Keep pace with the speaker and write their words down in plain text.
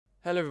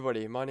Hello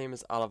everybody, my name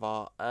is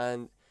Alavar,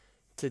 and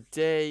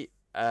today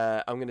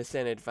I'm going to say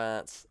in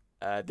advance,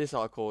 this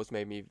article has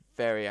made me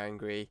very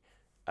angry.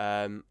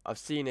 I've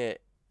seen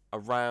it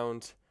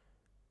around,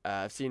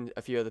 I've seen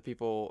a few other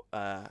people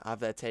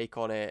have their take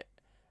on it,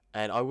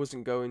 and I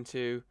wasn't going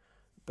to,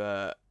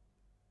 but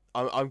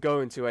I'm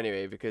going to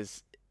anyway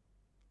because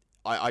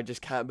I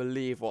just can't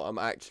believe what I'm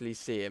actually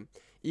seeing.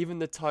 Even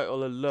the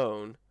title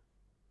alone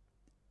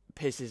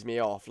pisses me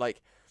off.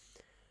 Like,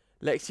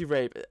 Lexi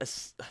Rabe,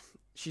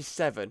 she's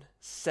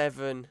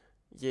 7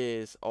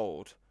 years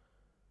old.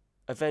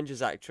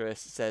 Avengers actress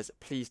says,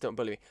 "Please don't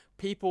bully me."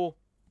 People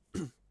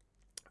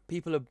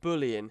are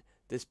bullying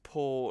this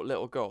poor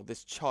little girl,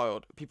 this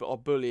child. People are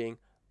bullying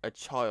a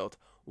child.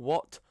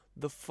 What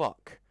the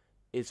fuck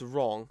is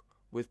wrong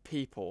with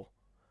people?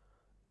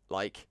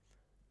 Like,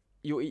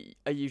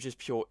 are you just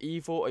pure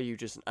evil? Are you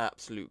just an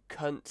absolute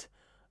cunt?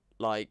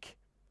 Like,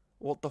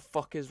 what the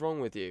fuck is wrong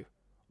with you?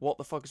 What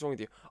the fuck is wrong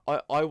with you?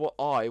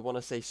 I want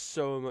to say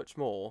so much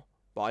more,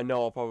 but I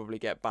know I'll probably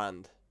get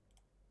banned.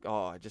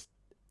 Oh,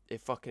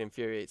 it fucking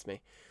infuriates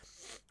me.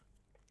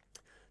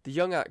 The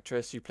young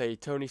actress who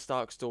played Tony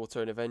Stark's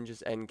daughter in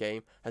Avengers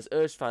Endgame has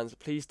urged fans,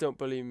 "Please don't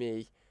bully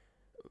me,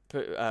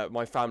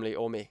 my family,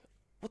 or me."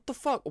 What the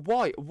fuck?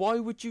 Why? Why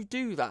would you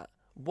do that?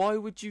 Why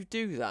would you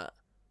do that?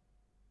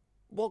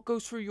 What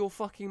goes through your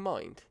fucking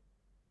mind?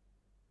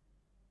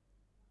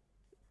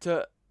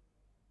 To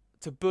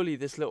bully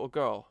this little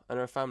girl and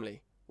her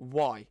family.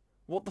 Why?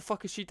 What the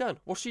fuck has she done?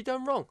 What's she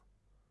done wrong?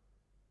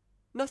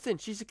 Nothing.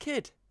 She's a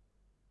kid.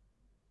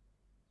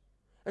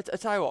 I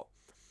tell you what,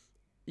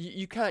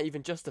 you can't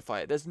even justify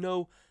it. There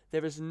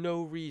is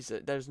no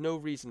reason. There's no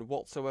reason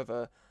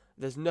whatsoever.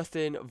 There's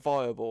nothing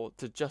viable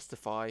to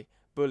justify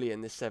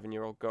bullying this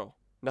 7-year-old girl.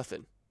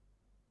 Nothing.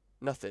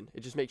 Nothing. It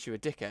just makes you a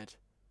dickhead,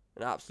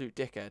 an absolute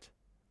dickhead.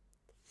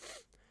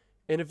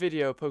 In a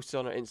video posted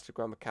on her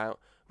Instagram account,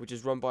 which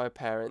is run by her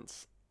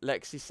parents,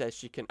 Lexi says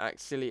she can act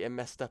silly and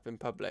messed up in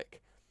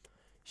public.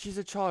 She's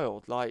a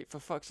child, like, for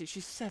fuck's sake,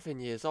 she's 7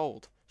 years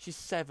old. She's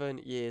 7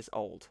 years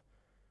old.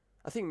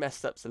 I think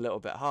messed up's a little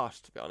bit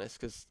harsh, to be honest,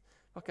 because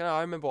fucking hell,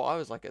 I remember what I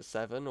was like at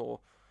 7, or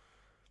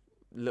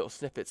little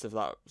snippets of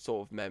that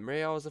sort of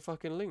memory. I was a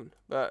fucking loon.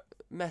 But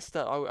messed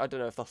up, I don't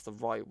know if that's the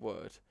right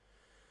word.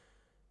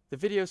 The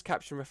video's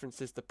caption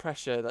references the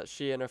pressure that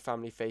she and her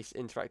family face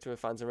interacting with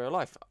fans in real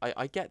life.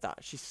 I get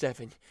that. She's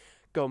 7.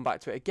 Going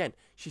back to it again,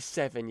 she's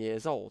 7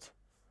 years old.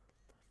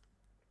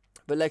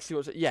 But Lexi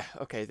was, yeah,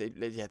 okay, they've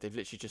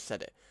literally just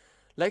said it.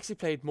 Lexi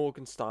played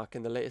Morgan Stark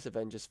in the latest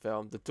Avengers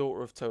film, the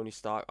daughter of Tony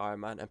Stark,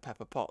 Iron Man, and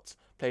Pepper Potts,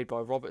 played by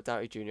Robert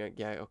Downey Jr.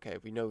 Yeah, okay,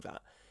 we know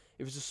that.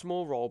 It was a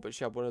small role, but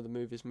she had one of the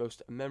movie's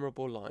most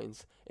memorable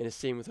lines in a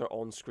scene with her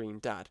on-screen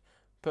dad.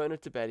 Putting her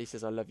to bed, he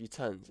says, "I love you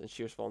tons," and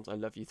she responds, "I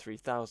love you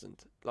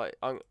 3,000. Like,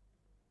 Hi, I'm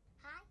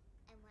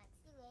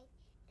Lexi Rabe,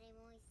 and I'm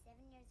only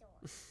 7 years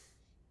old.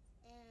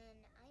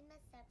 And I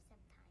mess up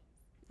sometimes.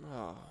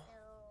 oh.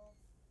 So,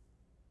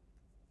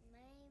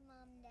 my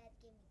mom and dad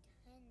gave me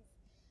tons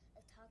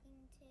of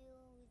talking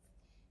tos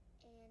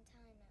and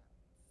timeouts.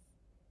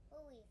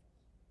 Believe me.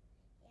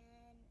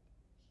 And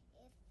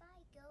if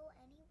I go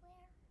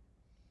anywhere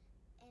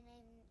and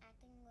I'm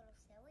acting a little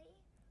silly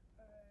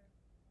or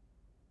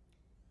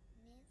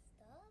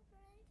messed up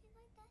or anything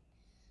like that,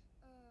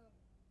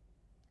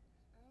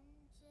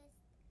 I'm just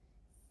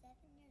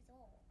 7 years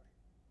old.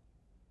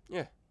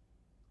 Yeah.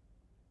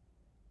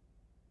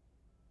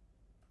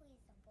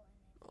 Please don't bully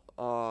me.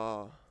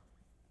 Oh.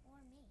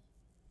 Or me.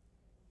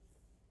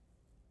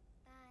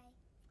 Bye.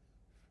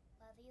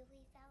 Love you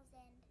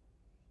 3,000.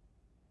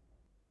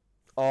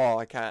 Oh,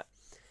 I can't.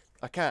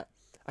 I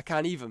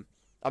can't even.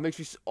 That makes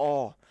me.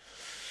 Oh.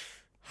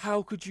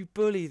 How could you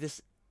bully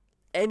this?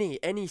 Any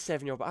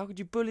 7-year-old? How could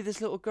you bully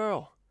this little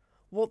girl?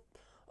 What?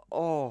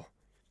 Oh.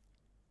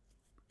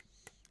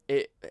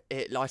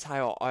 Like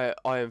how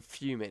I am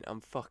fuming. I'm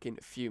fucking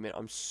fuming.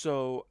 I'm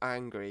so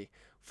angry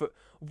for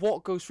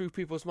what goes through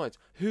people's minds.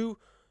 Who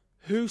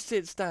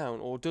sits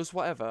down or does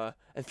whatever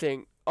and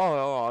think,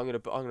 I'm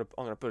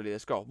gonna bully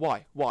this girl.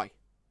 Why?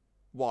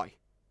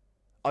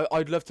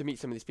 I'd love to meet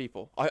some of these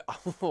people. I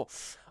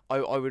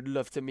would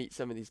love to meet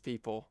some of these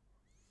people.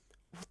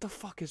 What the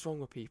fuck is wrong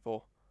with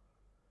people?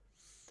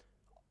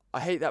 I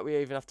hate that we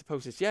even have to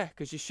post this. Yeah,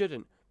 because you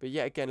shouldn't. But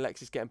yet again,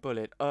 Lexi's getting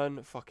bullied.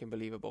 Unfucking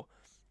believable.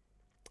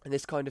 And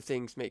this kind of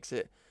things makes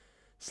it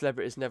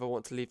celebrities never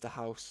want to leave the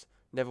house,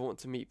 never want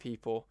to meet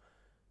people.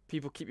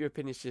 People, keep your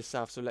opinions to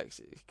yourself so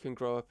Lexi can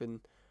grow up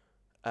in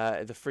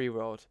the free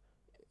world.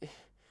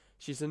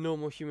 She's a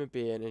normal human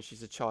being and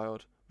she's a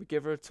child. We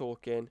give her a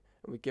talking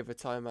and we give her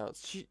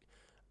timeouts.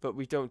 But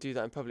we don't do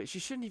that in public. She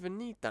shouldn't even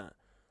need that.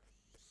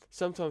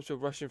 Sometimes we're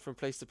rushing from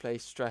place to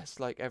place, stressed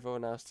like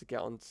everyone else to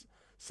get on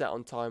set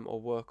on time or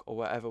work or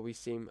wherever. We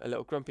seem a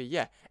little grumpy.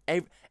 Yeah,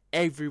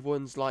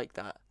 everyone's like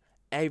that.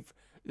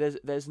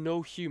 There's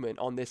no human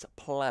on this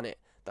planet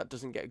that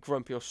doesn't get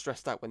grumpy or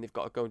stressed out when they've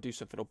got to go and do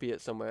something or be at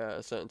somewhere at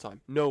a certain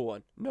time. No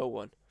one.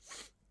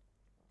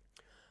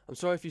 I'm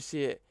sorry if you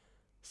see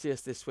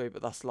us this way,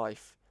 but that's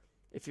life.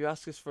 If you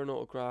ask us for an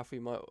autograph,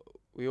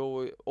 we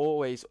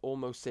always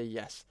almost say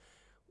yes.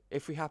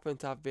 If we happen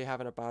to be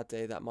having a bad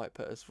day, that might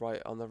put us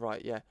right on the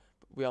right. Yeah,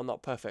 but we are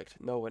not perfect.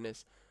 No one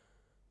is.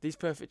 These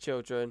perfect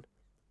children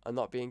are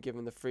not being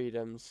given the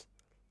freedoms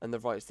and the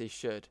rights they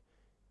should.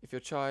 If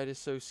your child is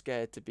so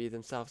scared to be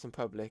themselves in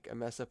public and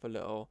mess up a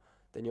little,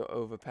 then you're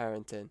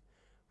over-parenting.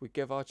 We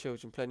give our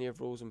children plenty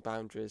of rules and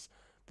boundaries,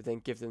 but then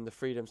give them the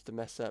freedoms to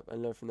mess up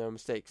and learn from their own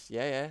mistakes.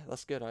 Yeah,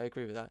 that's good. I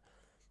agree with that.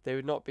 They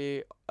would not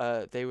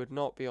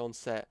be on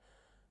set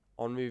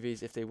on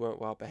movies if they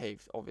weren't well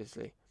behaved,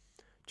 obviously.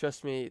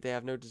 Trust me, they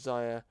have no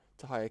desire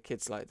to hire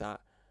kids like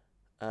that.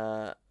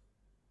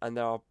 And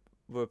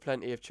were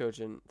plenty of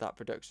children that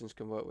productions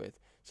can work with.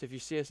 So if you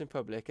see us in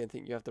public and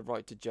think you have the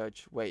right to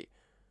judge, wait.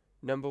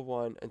 Number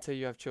one, until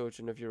you have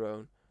children of your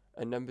own.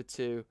 And number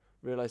two,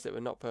 realise that we're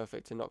not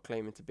perfect and not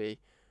claiming to be.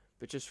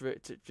 But just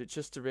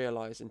to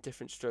realise in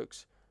different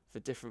strokes for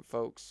different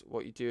folks,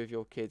 what you do with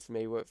your kids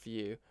may work for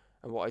you.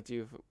 And what I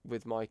do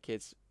with my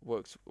kids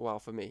works well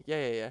for me.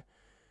 Yeah.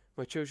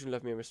 My children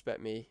love me and respect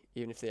me,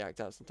 even if they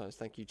act out sometimes.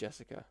 Thank you,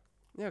 Jessica.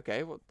 Yeah,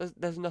 okay. Well,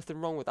 there's nothing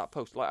wrong with that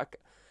post. Like,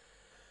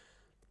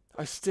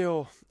 I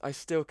still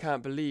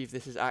can't believe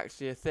this is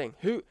actually a thing.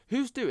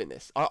 Who's doing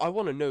this? I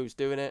want to know who's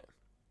doing it.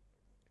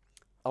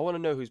 I want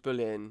to know who's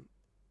bullying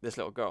this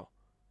little girl.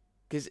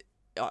 Because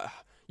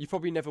you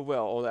probably never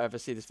will or ever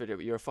see this video,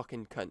 but you're a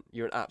fucking cunt.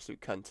 You're an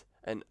absolute cunt.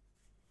 And,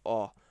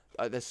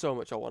 there's so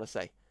much I want to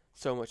say.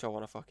 So much I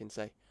want to fucking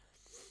say.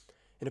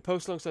 In a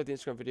post alongside the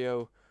Instagram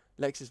video,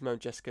 Lexi's mum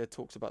Jessica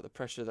talks about the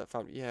pressure that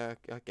family. Yeah,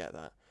 I get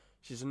that.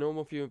 She's a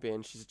normal human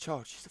being. She's a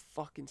child. She's a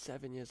fucking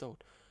 7 years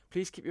old.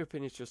 Please keep your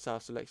opinions to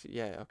yourself. So Lexi,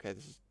 yeah, okay,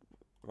 this is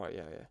right.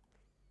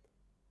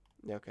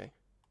 Yeah, okay.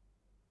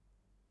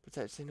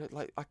 Protect.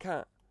 Like I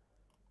can't.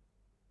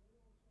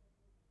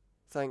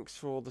 Thanks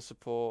for all the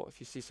support. If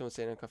you see someone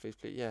saying uncomfortable,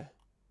 please. Yeah.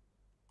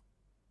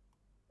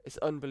 It's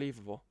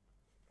unbelievable.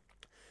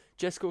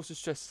 Jessica also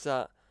stresses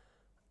that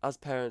as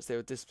parents, they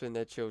would discipline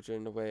their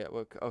children in a way at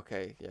work.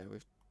 Okay, yeah,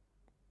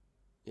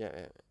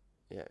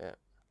 yeah.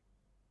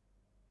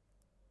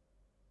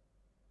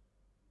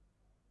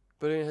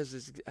 Bullying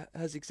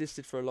has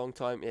existed for a long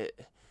time.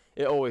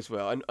 It always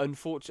will. And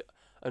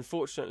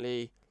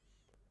unfortunately,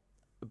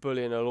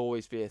 bullying will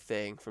always be a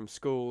thing from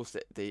schools.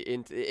 The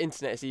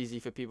internet is easy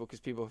for people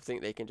because people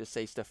think they can just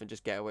say stuff and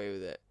just get away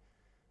with it.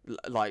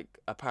 Like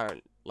a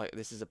parent, like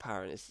this is a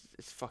parent. It's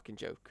a fucking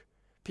joke.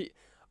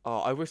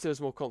 I wish there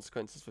was more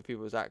consequences for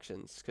people's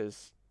actions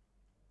because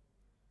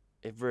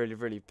it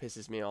really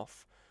pisses me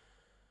off.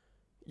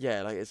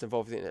 Yeah, like it's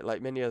involved in it.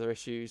 Like many other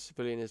issues,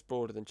 bullying is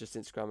broader than just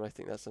Instagram, and I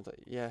think that's something.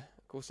 Yeah,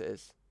 of course it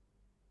is.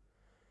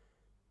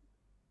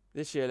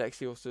 This year,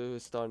 Lexi also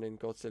was starring in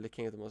Godzilla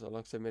King of the Monsters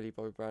alongside Millie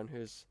Bobby Brown,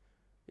 who's,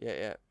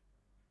 yeah.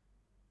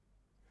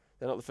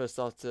 They're not the first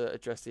stars to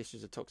address the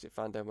issues of toxic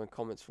fandom when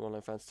comments from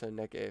online fans turn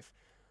negative.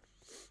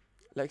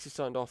 Lexi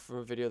signed off from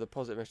a video of the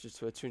positive message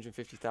to her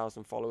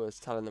 250,000 followers,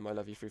 telling them I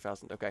love you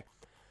 3,000. Okay.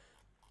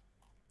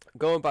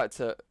 Going back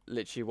to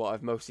literally what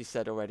I've mostly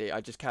said already,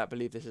 I just can't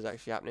believe this is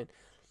actually happening.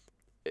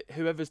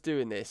 Whoever's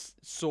doing this,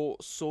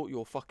 sort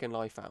your fucking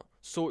life out.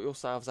 Sort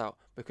yourselves out,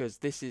 because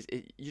this is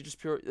it's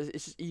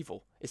just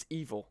evil. It's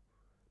evil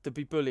to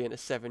be bullying a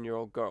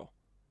 7-year-old girl,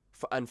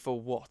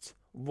 for what?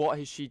 What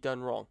has she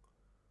done wrong?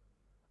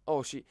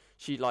 Oh, she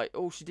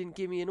didn't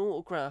give me an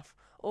autograph.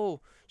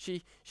 Oh,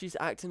 she's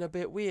acting a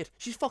bit weird.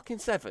 She's fucking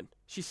 7.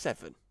 She's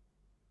 7.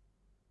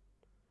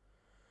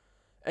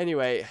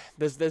 Anyway,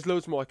 there's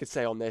loads more I could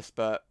say on this,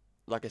 but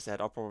like I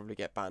said, I'll probably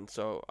get banned,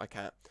 so I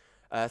can't.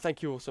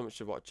 Thank you all so much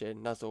for watching,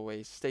 and as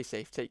always, stay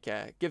safe, take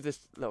care, give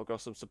this little girl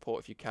some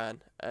support if you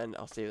can, and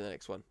I'll see you in the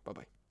next one. Bye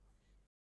bye.